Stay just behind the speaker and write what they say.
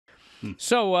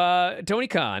So Tony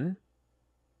Khan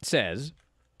says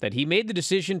that he made the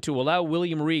decision to allow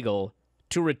William Regal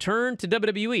to return to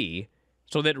WWE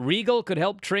so that Regal could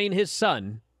help train his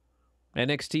son,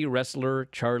 NXT wrestler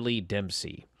Charlie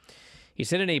Dempsey. He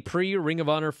said in a pre-Ring of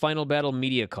Honor Final Battle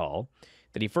media call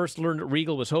that he first learned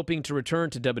Regal was hoping to return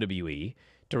to WWE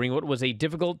during what was a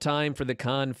difficult time for the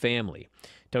Khan family.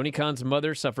 Tony Khan's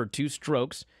mother suffered 2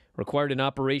 strokes, required an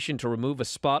operation to remove a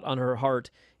spot on her heart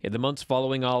in the months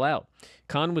following All Out.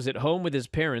 Khan was at home with his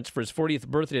parents for his 40th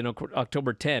birthday on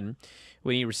October 10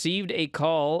 when he received a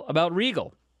call about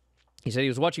Regal. He said he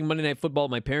was watching Monday Night Football at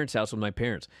my parents' house with my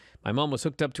parents. My mom was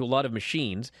hooked up to a lot of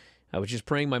machines. I was just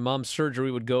praying my mom's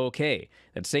surgery would go okay.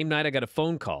 That same night, I got a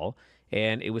phone call,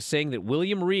 and it was saying that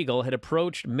William Regal had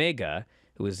approached Mega,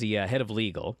 who is the head of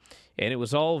legal, and it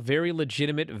was all very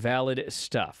legitimate, valid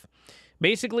stuff.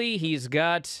 Basically, he's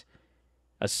got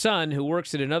a son who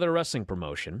works at another wrestling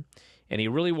promotion, and he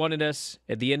really wanted us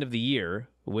at the end of the year,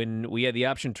 when we had the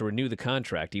option to renew the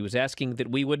contract, he was asking that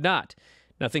we would not.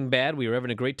 Nothing bad. We were having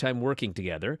a great time working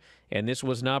together, and this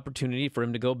was an opportunity for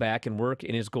him to go back and work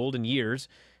in his golden years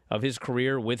of his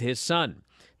career with his son.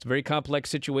 It's a very complex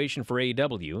situation for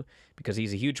AEW because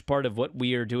he's a huge part of what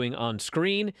we are doing on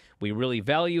screen. We really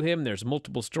value him. There's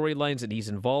multiple storylines that he's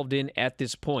involved in at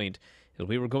this point. As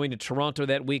we were going to Toronto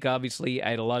that week, obviously,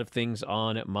 I had a lot of things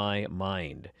on my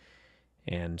mind.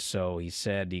 And so he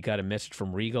said he got a message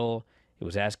from Regal. He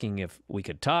was asking if we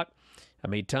could talk. I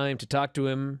made time to talk to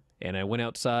him, and I went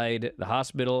outside the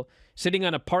hospital, sitting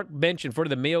on a park bench in front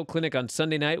of the Mayo Clinic on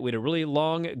Sunday night. We had a really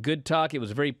long, good talk. It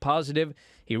was very positive.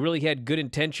 He really had good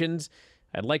intentions.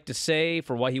 I'd like to say,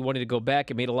 for why he wanted to go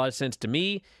back, it made a lot of sense to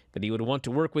me that he would want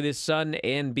to work with his son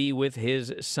and be with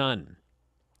his son.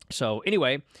 So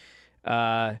anyway,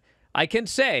 I can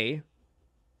say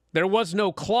there was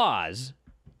no clause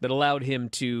that allowed him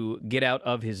to get out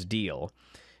of his deal.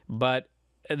 But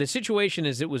the situation,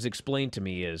 as it was explained to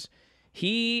me, is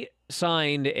he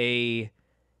signed a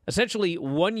essentially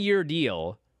 1-year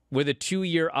deal with a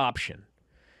 2-year option.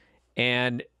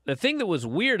 And the thing that was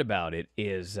weird about it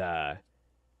is I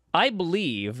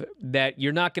believe that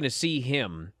you're not going to see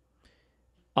him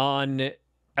on,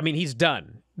 I mean, he's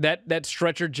done. That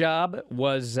stretcher job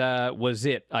was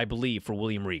it, I believe, for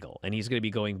William Regal, and he's going to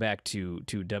be going back to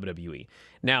WWE.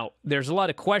 Now, there's a lot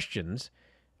of questions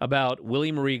about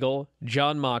William Regal,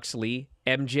 Jon Moxley,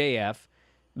 MJF,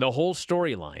 the whole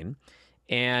storyline,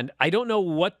 and I don't know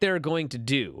what they're going to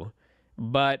do,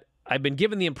 but I've been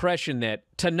given the impression that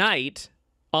tonight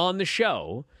on the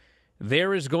show,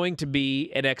 there is going to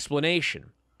be an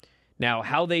explanation. Now,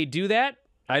 how they do that,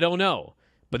 I don't know,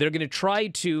 but they're going to try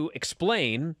to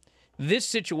explain this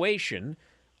situation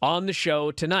on the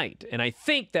show tonight, and I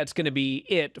think that's going to be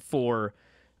it for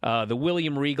the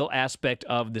William Regal aspect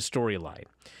of the storyline.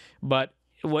 But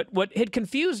what had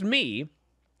confused me,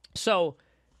 so,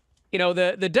 you know,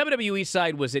 the WWE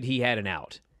side was that he had an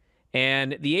out,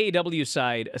 and the AEW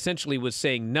side essentially was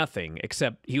saying nothing,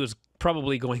 except he was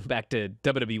probably going back to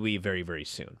WWE very, very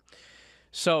soon.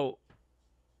 So,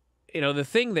 you know, the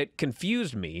thing that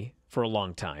confused me for a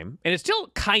long time, and it still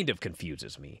kind of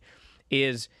confuses me,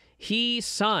 is he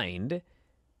signed,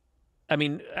 I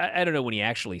mean, I don't know when he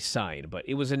actually signed, but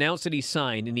it was announced that he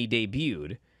signed and he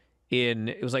debuted in,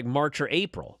 it was like March or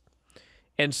April.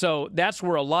 And so that's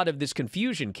where a lot of this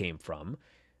confusion came from,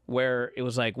 where it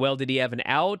was like, well, did he have an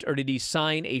out or did he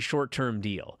sign a short-term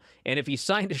deal? And if he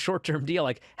signed a short-term deal,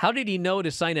 like, how did he know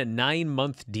to sign a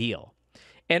 9-month deal?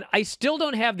 And I still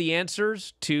don't have the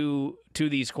answers to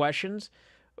these questions.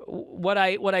 What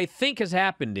I think has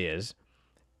happened is,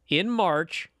 in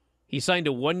March, he signed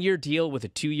a 1-year deal with a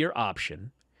 2-year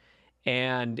option,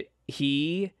 and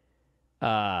he,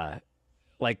 Tony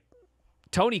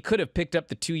could have picked up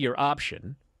the 2-year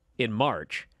option in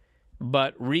March,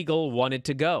 but Regal wanted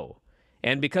to go.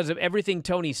 And because of everything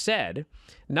Tony said,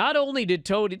 not only did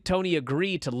Tony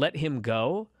agree to let him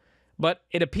go, but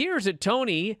it appears that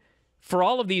Tony, for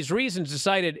all of these reasons,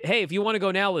 decided, hey, if you want to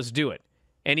go now, let's do it.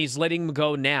 And he's letting him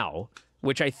go now,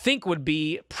 which I think would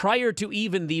be prior to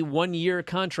even the 1-year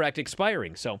contract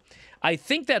expiring. So I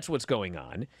think that's what's going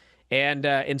on.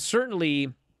 And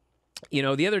certainly, you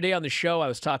know, the other day on the show, I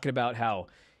was talking about how,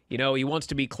 you know, he wants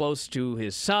to be close to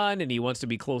his son and he wants to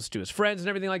be close to his friends and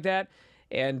everything like that.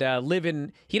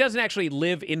 And he doesn't actually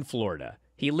live in Florida.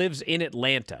 He lives in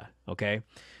Atlanta, okay?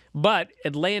 But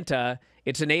Atlanta,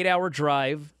 it's an 8-hour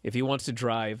drive if he wants to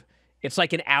drive. It's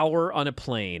like an hour on a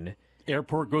plane.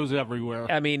 Airport goes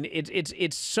everywhere. I mean,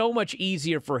 it's so much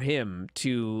easier for him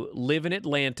to live in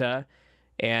Atlanta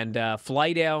and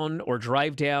fly down or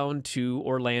drive down to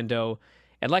Orlando.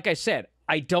 And like I said,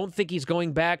 I don't think he's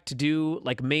going back to do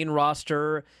like main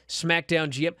roster, SmackDown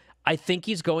GM. I think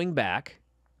he's going back,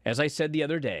 as I said the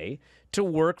other day, to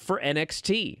work for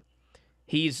NXT.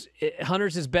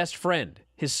 Hunter's his best friend.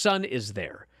 His son is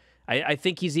there. I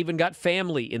think he's even got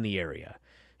family in the area.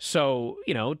 So,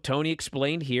 Tony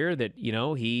explained here that,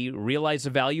 he realized the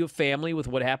value of family with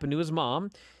what happened to his mom,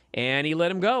 and he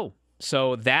let him go.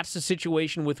 So that's the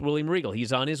situation with William Regal.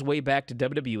 He's on his way back to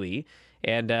WWE,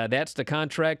 and that's the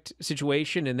contract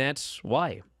situation, and that's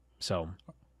why. So,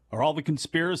 are all the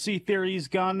conspiracy theories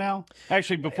gone now?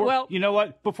 Actually,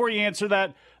 before you answer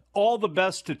that, all the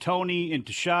best to Tony and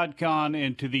to Shad Khan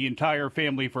and to the entire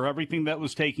family for everything that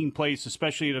was taking place,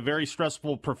 especially at a very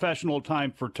stressful professional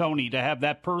time for Tony to have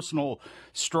that personal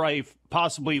strife,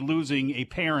 possibly losing a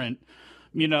parent.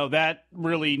 That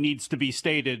really needs to be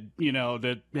stated,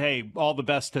 that, hey, all the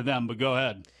best to them, but go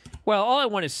ahead. Well, all I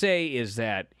want to say is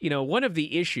that, one of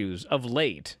the issues of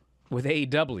late with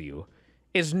AEW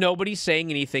is nobody saying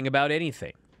anything about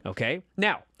anything, okay?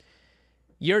 Now,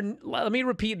 let me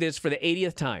repeat this for the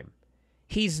 80th time.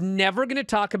 He's never going to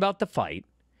talk about the fight.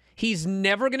 He's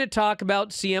never going to talk about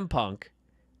CM Punk.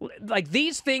 Like,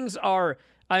 these things are,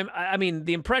 the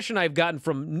impression I've gotten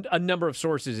from a number of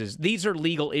sources is these are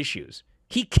legal issues.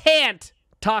 He can't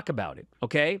talk about it,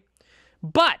 okay?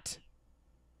 But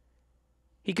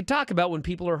he could talk about when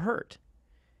people are hurt.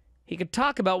 He could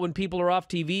talk about when people are off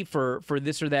TV for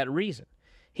this or that reason.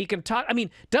 He can talk,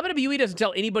 WWE doesn't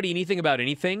tell anybody anything about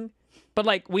anything.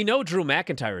 But, we know Drew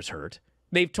McIntyre's hurt.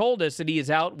 They've told us that he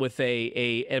is out with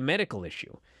a medical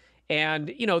issue. And,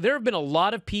 there have been a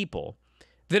lot of people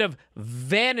that have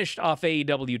vanished off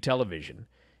AEW television,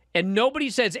 and nobody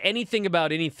says anything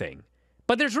about anything.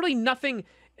 But there's really nothing,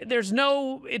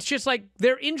 it's just like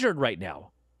they're injured right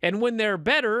now. And when they're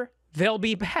better, they'll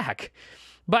be back.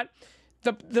 But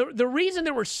the reason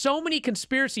there were so many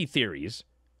conspiracy theories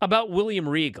about William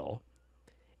Regal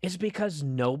is because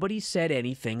nobody said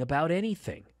anything about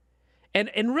anything.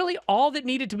 And really all that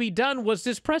needed to be done was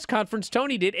this press conference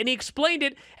Tony did, and he explained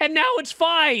it, and now it's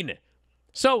fine.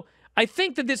 So I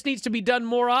think that this needs to be done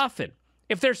more often.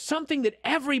 If there's something that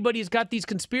everybody's got these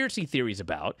conspiracy theories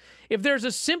about, if there's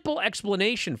a simple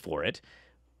explanation for it,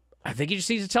 I think he just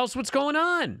needs to tell us what's going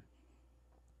on.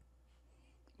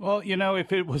 Well,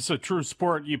 if it was a true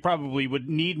sport, you probably would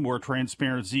need more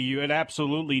transparency. You would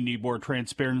absolutely need more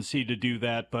transparency to do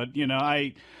that. But,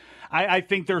 I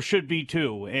think there should be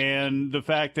too. And the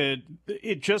fact that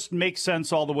it just makes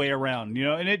sense all the way around,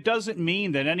 and it doesn't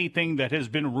mean that anything that has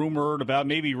been rumored about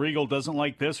maybe Regal doesn't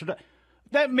like this or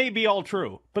that may be all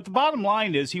true. But the bottom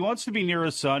line is he wants to be near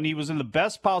his son. He was in the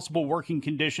best possible working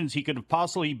conditions he could have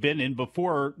possibly been in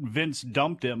before Vince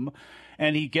dumped him.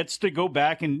 And he gets to go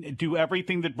back and do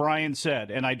everything that Bryan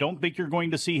said. And I don't think you're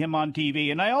going to see him on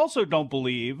TV. And I also don't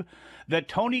believe that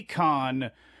Tony Khan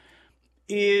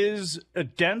is a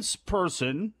dense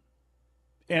person.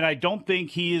 And I don't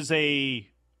think he is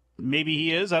maybe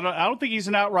he is. I don't think he's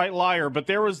an outright liar. But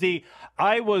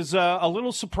I was a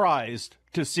little surprised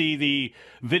to see the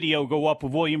video go up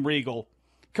of William Regal.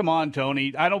 Come on,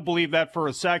 Tony. I don't believe that for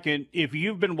a second. If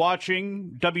you've been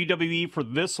watching WWE for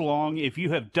this long, if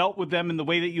you have dealt with them in the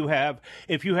way that you have,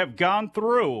 if you have gone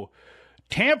through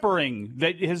tampering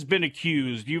that has been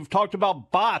accused, you've talked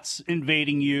about bots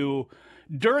invading you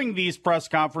during these press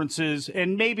conferences,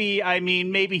 and maybe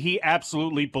he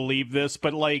absolutely believed this,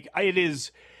 but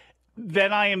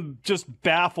then I am just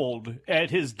baffled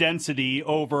at his density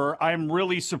over, I'm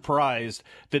really surprised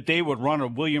that they would run a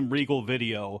William Regal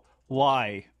video.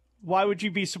 Why? Why would you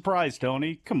be surprised,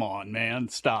 Tony? Come on, man.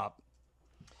 Stop.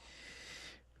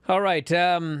 All right.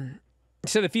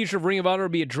 So the future of Ring of Honor will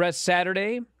be addressed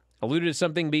Saturday. Alluded to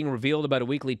something being revealed about a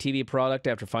weekly TV product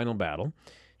after Final Battle.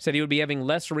 Said he would be having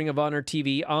less Ring of Honor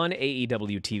TV on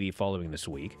AEW TV following this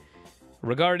week.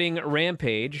 Regarding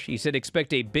Rampage, he said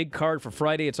expect a big card for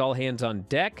Friday. It's all hands on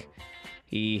deck.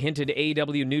 He hinted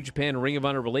AEW, New Japan, Ring of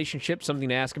Honor relationship, something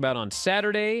to ask about on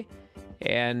Saturday.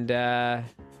 And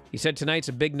he said tonight's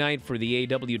a big night for the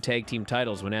AEW tag team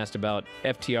titles when asked about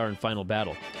FTR and Final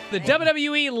Battle. The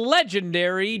WWE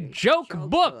legendary joke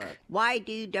book. Why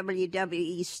do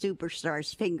WWE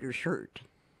superstars' fingers hurt?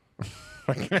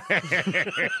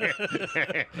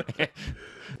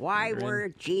 Why were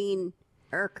Gene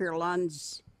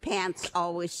Erkerlund's pants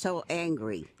always so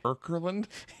angry? Erkerlund?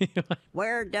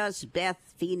 Where does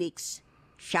Beth Phoenix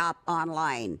shop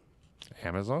online?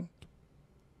 Amazon?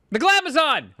 The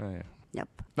Glamazon! Oh, yeah. Yep.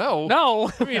 No.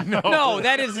 No. I mean, no. No,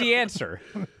 that is the answer.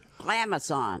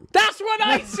 Glamazon. That's what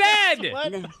I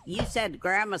said! You said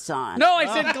Gramazon. No, I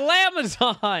said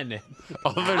Glamazon.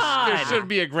 There should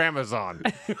be a Gramazon.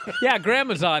 Yeah,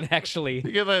 Gramazon, actually.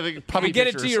 You get like puppy We get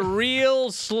it to pictures. you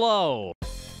real slow.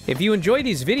 If you enjoy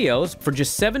these videos, for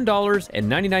just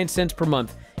 $7.99 per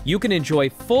month, you can enjoy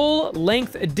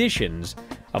full-length editions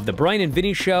of The Bryan and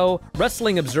Vinny Show,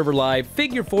 Wrestling Observer Live,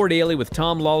 Figure 4 Daily with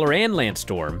Tom Lawler and Lance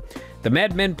Storm, the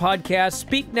Mad Men Podcast,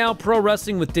 Speak Now Pro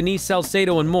Wrestling with Denise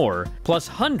Salcedo, and more, plus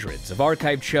hundreds of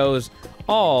archived shows,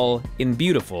 all in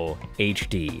beautiful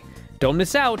HD. Don't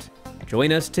miss out.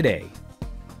 Join us today.